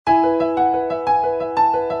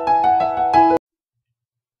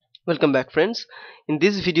Welcome back, friends. In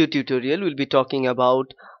this video tutorial we'll be talking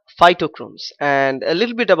about phytochromes and a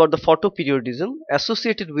little bit about the photoperiodism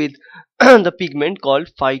associated with the pigment called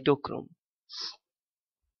phytochrome.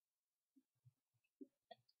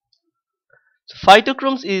 So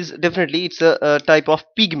phytochromes is definitely it's a type of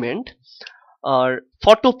pigment or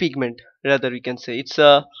photopigment, rather we can say it's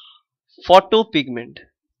a photopigment.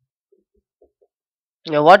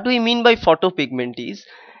 Now what do we mean by photopigment is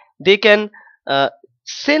they can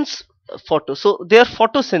sense photo, so they are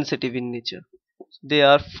photosensitive in nature. They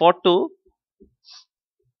are photosensitive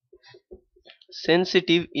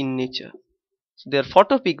in nature. So they are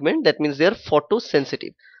photopigment, that means they are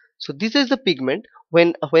photosensitive. So this is the pigment.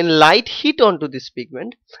 When light hit onto this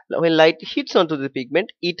pigment, when light hits onto the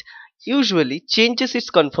pigment, it usually changes its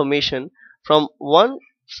conformation from one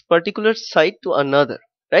particular side to another,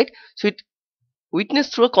 right? So it witness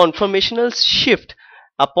through a conformational shift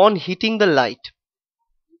upon hitting the light.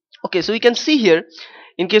 Okay, so we can see here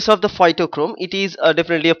in case of the phytochrome, it is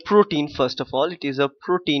definitely a protein. First of all, it is a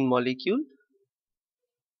protein molecule.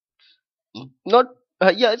 Not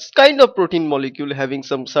yeah, it's kind of protein molecule having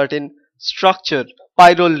some certain structure,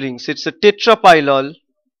 pyrrole rings. It's a tetrapyrrole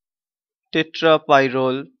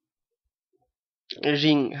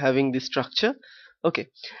ring having this structure. Okay,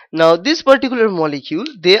 now this particular molecule,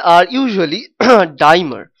 they are usually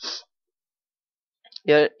dimer.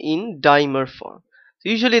 They are in dimer form. So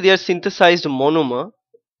usually they are synthesized monomer.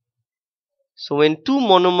 So when two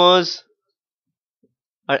monomers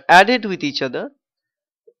are added with each other,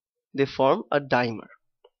 they form a dimer.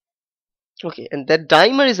 Okay, and that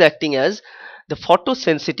dimer is acting as the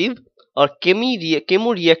photosensitive or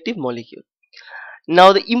chemoreactive molecule.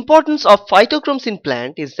 Now the importance of phytochromes in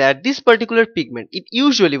plant is that this particular pigment, it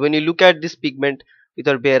usually, when you look at this pigment with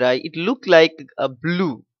our bare eye, it look like a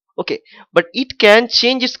blue. Okay, but it can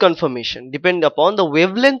change its conformation depending upon the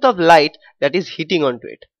wavelength of light that is hitting onto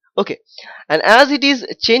it. Okay, and as it is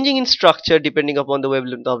changing in structure depending upon the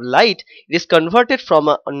wavelength of light, it is converted from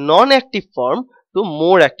a non-active form to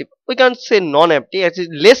more active. We can't say non-active, it is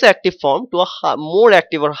less active form to a more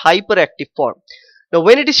active or hyperactive form. Now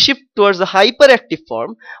when it is shifted towards the hyperactive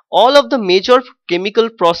form, all of the major chemical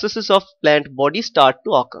processes of plant body start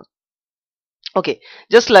to occur. Okay,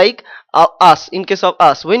 just like us, in case of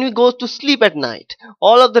us, when we go to sleep at night,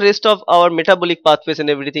 all of the rest of our metabolic pathways and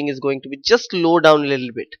everything is going to be just slow down a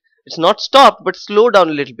little bit. It's not stopped, but slow down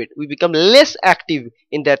a little bit. We become less active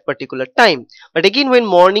in that particular time. But again, when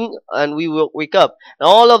morning and we wake up,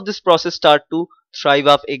 all of this process start to thrive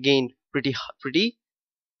up again pretty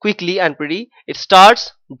quickly, and it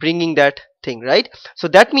starts bringing that thing, right? So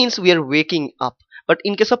that means we are waking up. But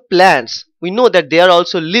in case of plants, we know that they are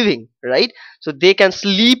also living, right? So they can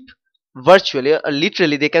sleep virtually or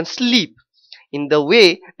literally, they can sleep in the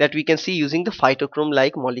way that we can see using the phytochrome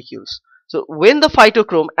like molecules. So when the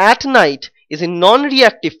phytochrome at night is in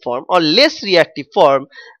non-reactive form or less reactive form,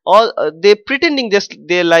 all they pretending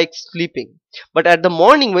they're like sleeping, but at the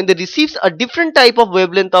morning when they receives a different type of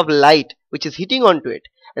wavelength of light which is hitting onto it,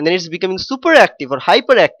 and then it's becoming super active or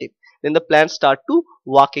hyperactive, then the plants start to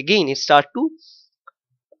walk again, it start to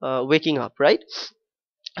waking up, right?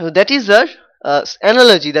 So that is a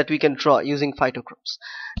analogy that we can draw using phytochromes.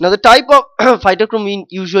 Now the type of phytochrome we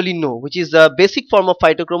usually know, which is the basic form of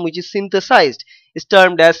phytochrome which is synthesized, is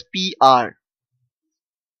termed as PR.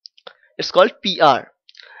 It's called PR.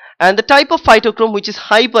 And the type of phytochrome which is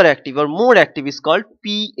hyperactive or more active is called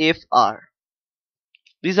PFR.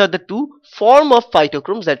 These are the two form of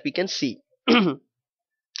phytochromes that we can see.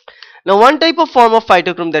 Now one type of form of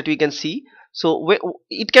phytochrome that we can see, so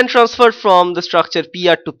it can transfer from the structure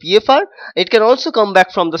PR to PFR. It can also come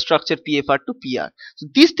back from the structure PFR to PR. So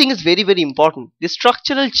this thing is very important. This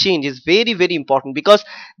structural change is very important, because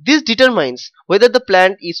this determines whether the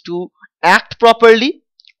plant is to act properly,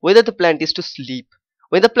 whether the plant is to sleep.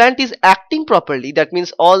 When the plant is acting properly, that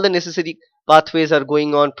means all the necessary pathways are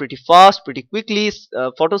going on pretty fast, pretty quickly,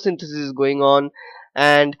 photosynthesis is going on,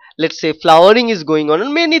 and let's say flowering is going on,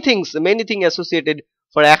 and many things associated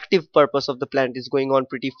for active purpose of the plant is going on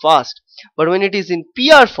pretty fast. But when it is in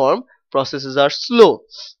PR form, processes are slow.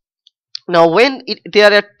 Now when they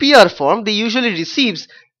are at PR form, they usually receives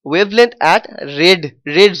wavelength at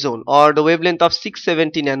red zone, or the wavelength of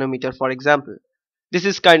 670 nanometer, for example. This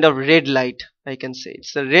is kind of red light, I can say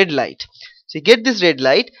it's a red light. So you get this red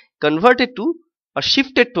light converted to or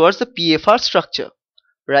shifted towards the PFR structure,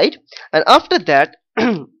 right? And after that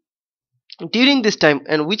during this time,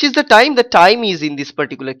 and which is the time is in this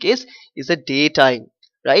particular case is the daytime,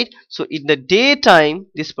 right? So in the daytime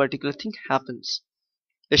this particular thing happens,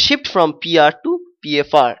 the shift from PR to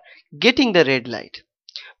PFR, getting the red light.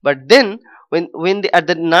 But then when they at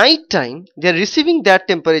the night time they are receiving that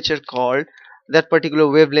temperature called, that particular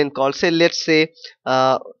wavelength called, say let's say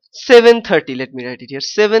 730, let me write it here,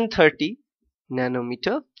 730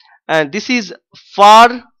 nanometer, and this is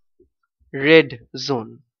far red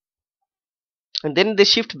zone, and then they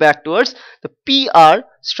shift back towards the PR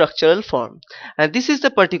structural form, and this is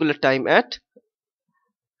the particular time at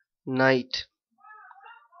night.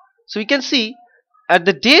 So we can see at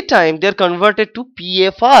the daytime they are converted to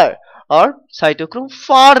PFR, or cytochrome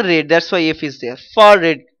far red. That's why F is there, far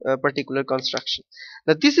red particular construction.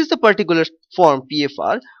 Now this is the particular form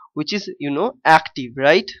PFR, which is active,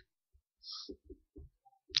 right?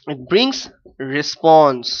 It brings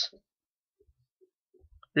response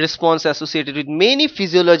associated with many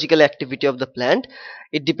physiological activity of the plant.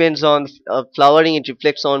 It depends on flowering, it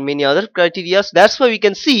reflects on many other criteria. That's why we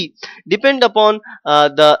can see depend upon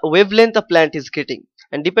the wavelength the plant is getting,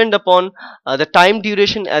 and depend upon the time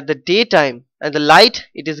duration at the daytime and the light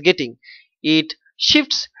it is getting, it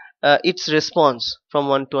shifts its response from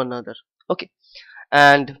one to another. Okay,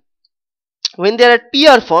 and when they are at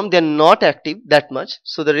PR form they are not active that much,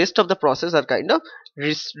 so the rest of the process are kind of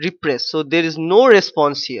repressed, so there is no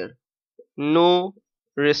response here, no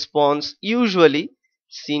response usually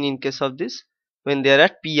seen in case of this when they are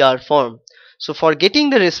at PR form. So for getting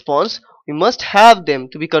the response we must have them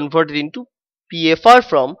to be converted into PFR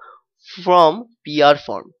from PR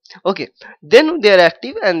form. Okay, then they are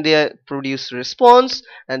active and they produce response,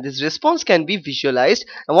 and this response can be visualized,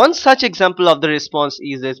 and one such example of the response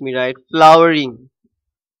is, let me write,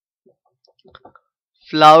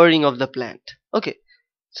 flowering of the plant. Okay,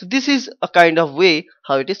 so this is a kind of way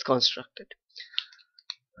how it is constructed.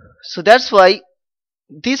 So that's why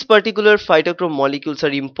these particular phytochrome molecules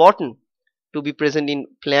are important to be present in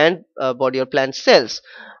plant body or plant cells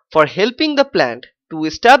for helping the plant to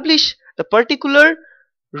establish the particular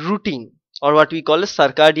routine, or what we call a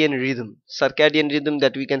circadian rhythm. Circadian rhythm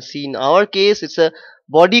that we can see in our case, it's a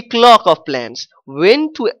body clock of plants,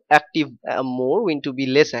 when to active more, when to be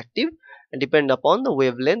less active, and depend upon the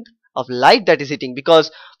wavelength of light that is hitting, because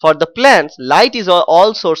for the plants light is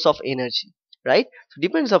all source of energy, right? So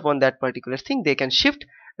depends upon that particular thing they can shift,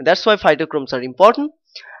 and that's why phytochromes are important.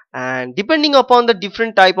 And depending upon the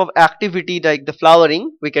different type of activity, like the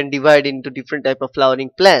flowering, we can divide into different type of flowering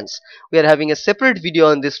plants. We are having a separate video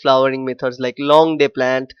on this flowering methods, like long day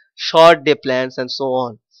plant, short day plants, and so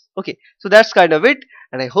on. Okay, so that's kind of it,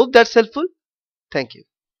 and I hope that's helpful. Thank you.